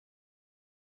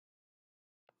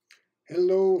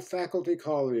Hello, faculty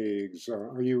colleagues.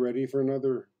 Are you ready for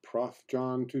another Prof.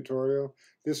 John tutorial?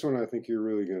 This one I think you're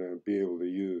really going to be able to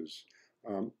use.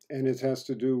 And it has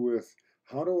to do with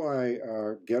how do I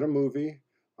get a movie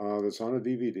that's on a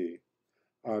DVD,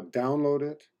 download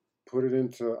it, put it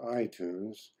into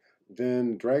iTunes,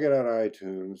 then drag it out of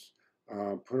iTunes,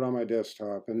 put it on my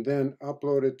desktop, and then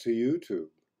upload it to YouTube.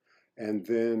 And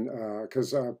then,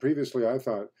 because previously I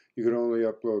thought you could only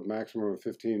upload maximum of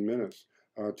 15 minutes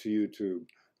to YouTube.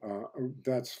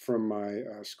 That's from my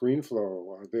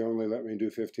ScreenFlow. They only let me do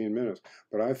 15 minutes.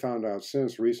 But I found out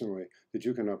since recently that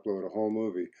you can upload a whole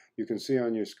movie. You can see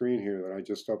on your screen here that I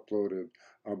just uploaded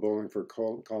Bowling for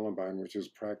Columbine, which is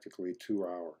practically 2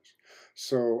 hours.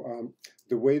 So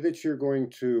the way that you're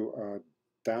going to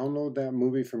download that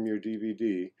movie from your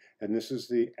DVD, and this is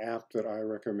the app that I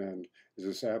recommend, is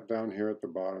this app down here at the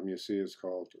bottom. You see it's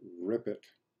called Rip It.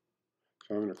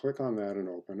 So I'm going to click on that and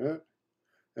open it.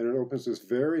 And it opens this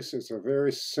it's a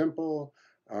very simple,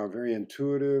 very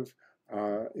intuitive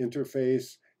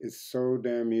interface. It's so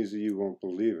damn easy you won't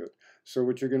believe it. So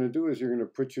what you're going to do is you're going to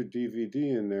put your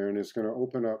DVD in there, and it's going to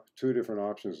open up two different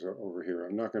options over here.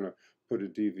 I'm not going to put a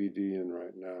DVD in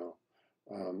right now.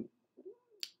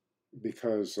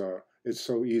 Because it's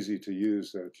so easy to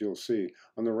use that you'll see.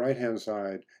 On the right-hand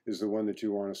side is the one that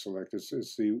you want to select.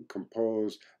 It's the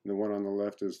Compose, and the one on the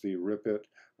left is the Rip It.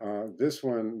 This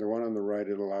one, the one on the right,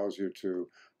 it allows you to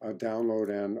download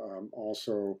and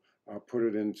also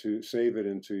save it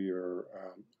into your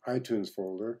iTunes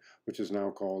folder, which is now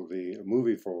called the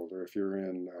movie folder if you're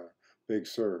in Big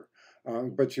Sur.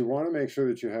 But you want to make sure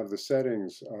that you have the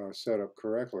settings set up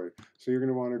correctly. So you're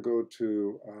going to want to go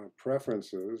to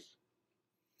Preferences,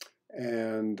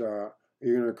 and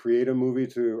you're going to create a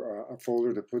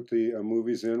folder to put the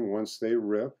movies in once they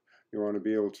rip. You want to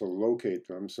be able to locate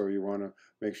them, so you want to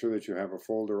make sure that you have a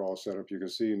folder all set up. You can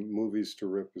see Movies to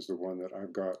Rip is the one that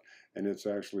I've got, and it's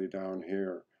actually down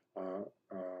here. I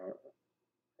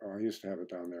used to have it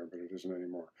down there, but it isn't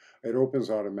anymore. It opens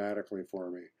automatically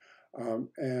for me.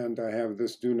 And I have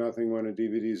this do nothing when a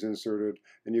DVD is inserted,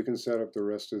 and you can set up the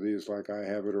rest of these like I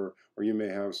have it, or you may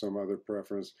have some other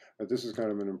preference. But this is kind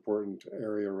of an important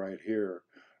area right here.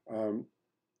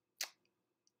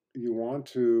 You want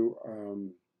to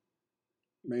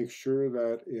make sure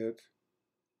that it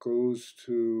goes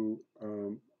to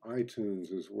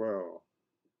iTunes as well.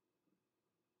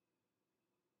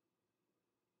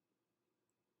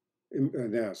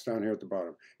 Yeah, it's down here at the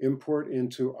bottom. Import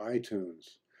into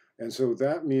iTunes. And so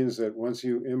that means that once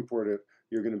you import it,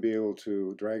 you're going to be able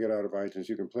to drag it out of iTunes.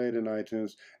 You can play it in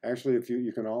iTunes. Actually, if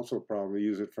you can also probably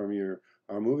use it from your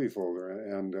movie folder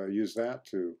and use that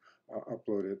to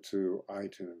upload it to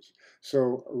iTunes.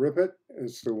 So Rip It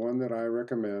is the one that I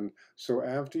recommend. So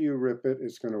after you rip it,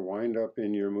 it's going to wind up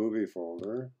in your movie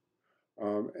folder,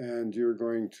 and you're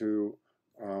going to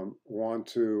want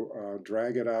to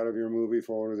drag it out of your movie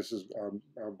folder. This is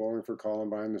Bowling for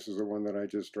Columbine. This is the one that I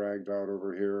just dragged out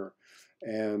over here.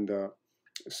 And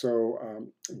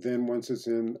then once it's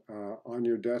in on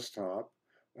your desktop,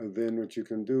 then what you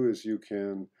can do is you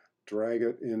can drag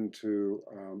it into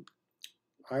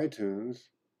iTunes,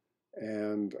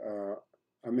 and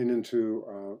into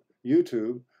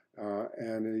YouTube,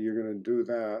 and you're going to do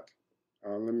that.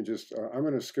 I'm going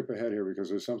to skip ahead here because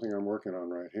there's something I'm working on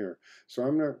right here. So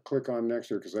I'm going to click on next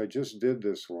here because I just did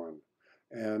this one.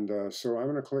 And so I'm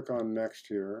going to click on next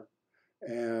here.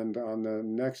 And on the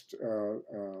next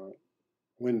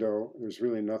window, there's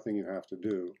really nothing you have to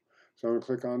do. So I'm going to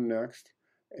click on next.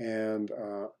 And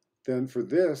then for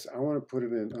this, I want to put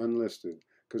it in unlisted,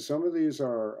 because some of these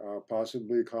are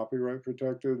possibly copyright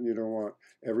protected, and you don't want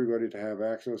everybody to have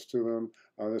access to them.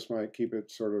 This might keep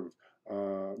it sort of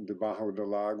debajo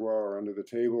del agua, or under the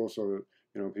table, so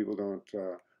that people don't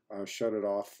shut it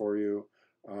off for you.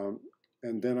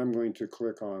 And then I'm going to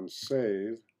click on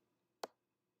Save.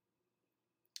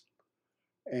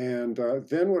 And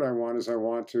then what I want is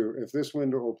if this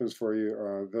window opens for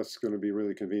you, that's going to be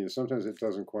really convenient. Sometimes it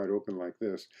doesn't quite open like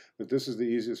this, but this is the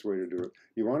easiest way to do it.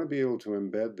 You want to be able to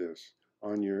embed this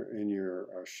in your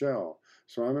shell.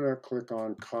 So I'm going to click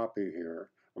on Copy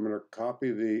here. I'm going to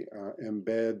copy the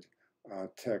embed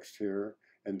text here,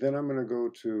 and then I'm going to go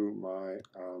to my,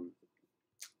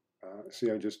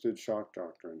 see, I just did Shock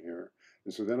Doctrine here.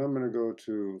 And so then I'm going to go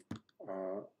to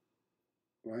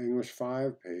my English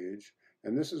 5 page,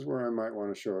 and this is where I might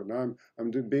want to show it. Now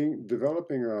I'm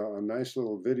developing a nice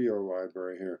little video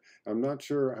library here. I'm not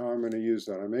sure how I'm going to use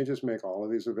that. I may just make all of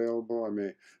these available. I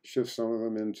may shift some of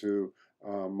them into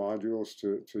modules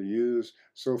to use.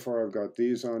 So far I've got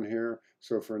these on here.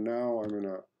 So for now I'm going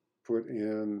to put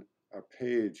in a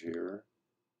page here.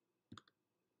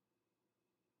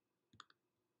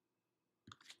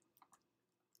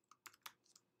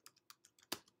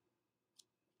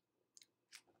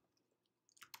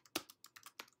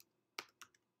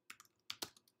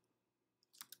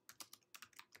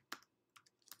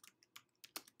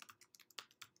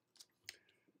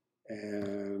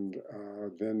 And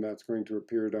then that's going to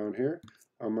appear down here.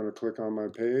 I'm going to click on my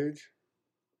page.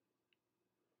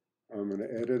 I'm going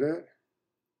to edit it.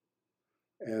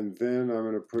 And then I'm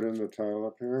going to put in the title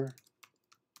up here.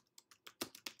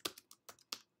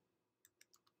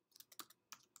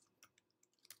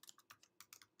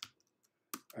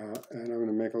 And I'm going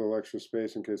to make a little extra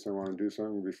space in case I want to do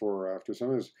something before or after.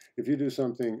 Sometimes if you do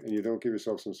something and you don't give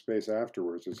yourself some space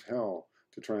afterwards, it's hell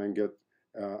to try and get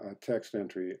a text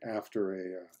entry after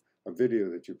a video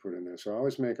that you put in there. So I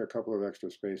always make a couple of extra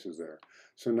spaces there.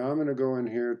 So now I'm going to go in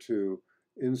here to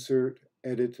Insert,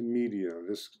 Edit Media,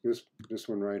 this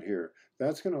one right here.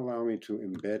 That's going to allow me to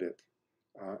embed it.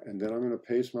 And then I'm going to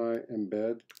paste my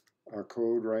embed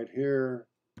code right here,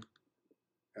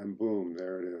 and boom,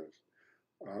 there it is.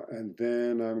 And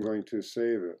then I'm going to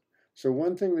save it. So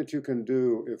one thing that you can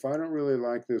do, if I don't really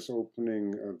like this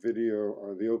opening video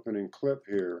or the opening clip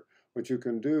here, what you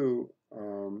can do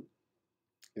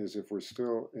is, if we're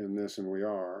still in this, and we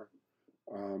are,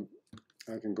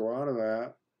 I can go out of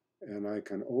that and I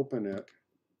can open it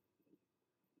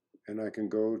and I can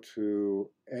go to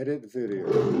Edit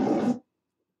Video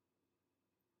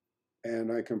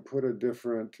and I can put a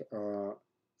different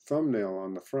thumbnail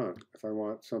on the front if I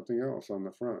want something else on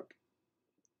the front.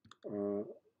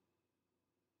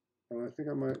 I think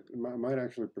I might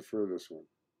actually prefer this one.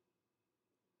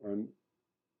 And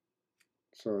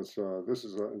so it's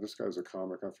this guy's a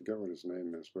comic. I forget what his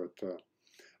name is, but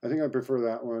I think I prefer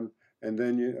that one. And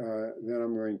then then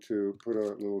I'm going to put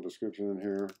a little description in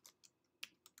here.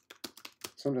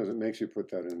 Sometimes it makes you put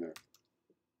that in there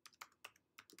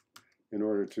in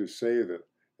order to save it.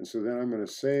 And so then I'm going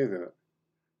to save it.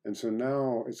 And so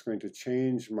now it's going to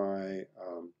change my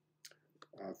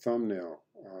thumbnail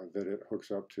that it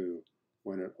hooks up to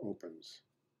when it opens.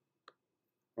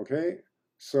 Okay,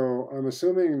 so I'm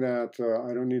assuming that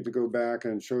I don't need to go back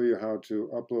and show you how to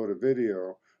upload a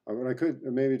video, but I could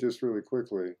maybe just really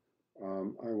quickly.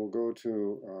 I will go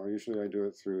to, usually I do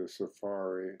it through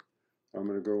Safari. I'm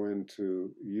going to go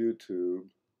into YouTube.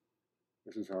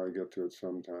 This is how I get to it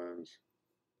sometimes.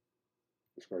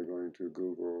 Just by going to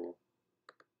Google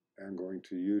and going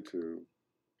to YouTube.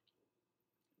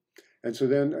 And so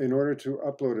then in order to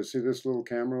upload it, see this little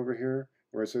camera over here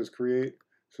where it says create?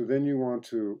 So then you want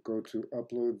to go to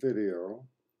upload video.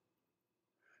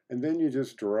 And then you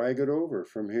just drag it over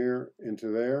from here into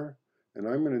there. And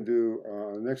I'm going to do,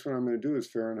 the next one I'm going to do is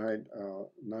Fahrenheit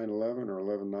 9/11 or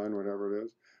 11/9, whatever it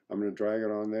is. I'm going to drag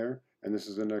it on there. And this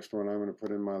is the next one I'm going to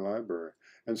put in my library.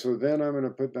 And so then I'm going to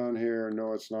put down here,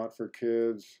 no, it's not for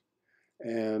kids.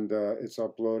 And it's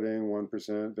uploading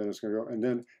 1%, then it's going to go. And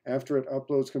then after it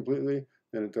uploads completely,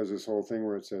 then it does this whole thing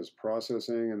where it says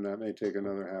processing, and that may take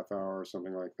another half hour or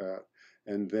something like that.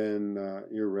 And then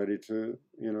you're ready to,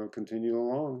 continue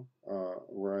along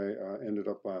where I ended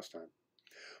up last time.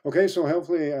 Okay, so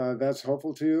hopefully that's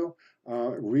helpful to you.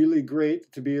 Really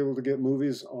great to be able to get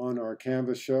movies on our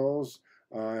Canvas shelves.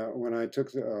 When I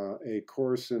took a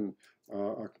course in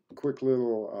a quick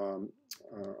little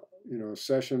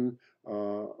session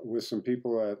with some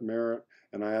people at Merit,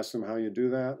 and I asked them how you do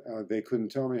that. They couldn't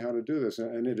tell me how to do this,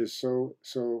 and it is so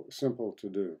simple to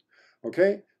do.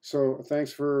 Okay, so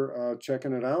thanks for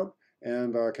checking it out,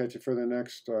 and I'll catch you for the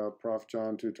next Prof.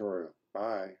 John tutorial.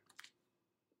 Bye.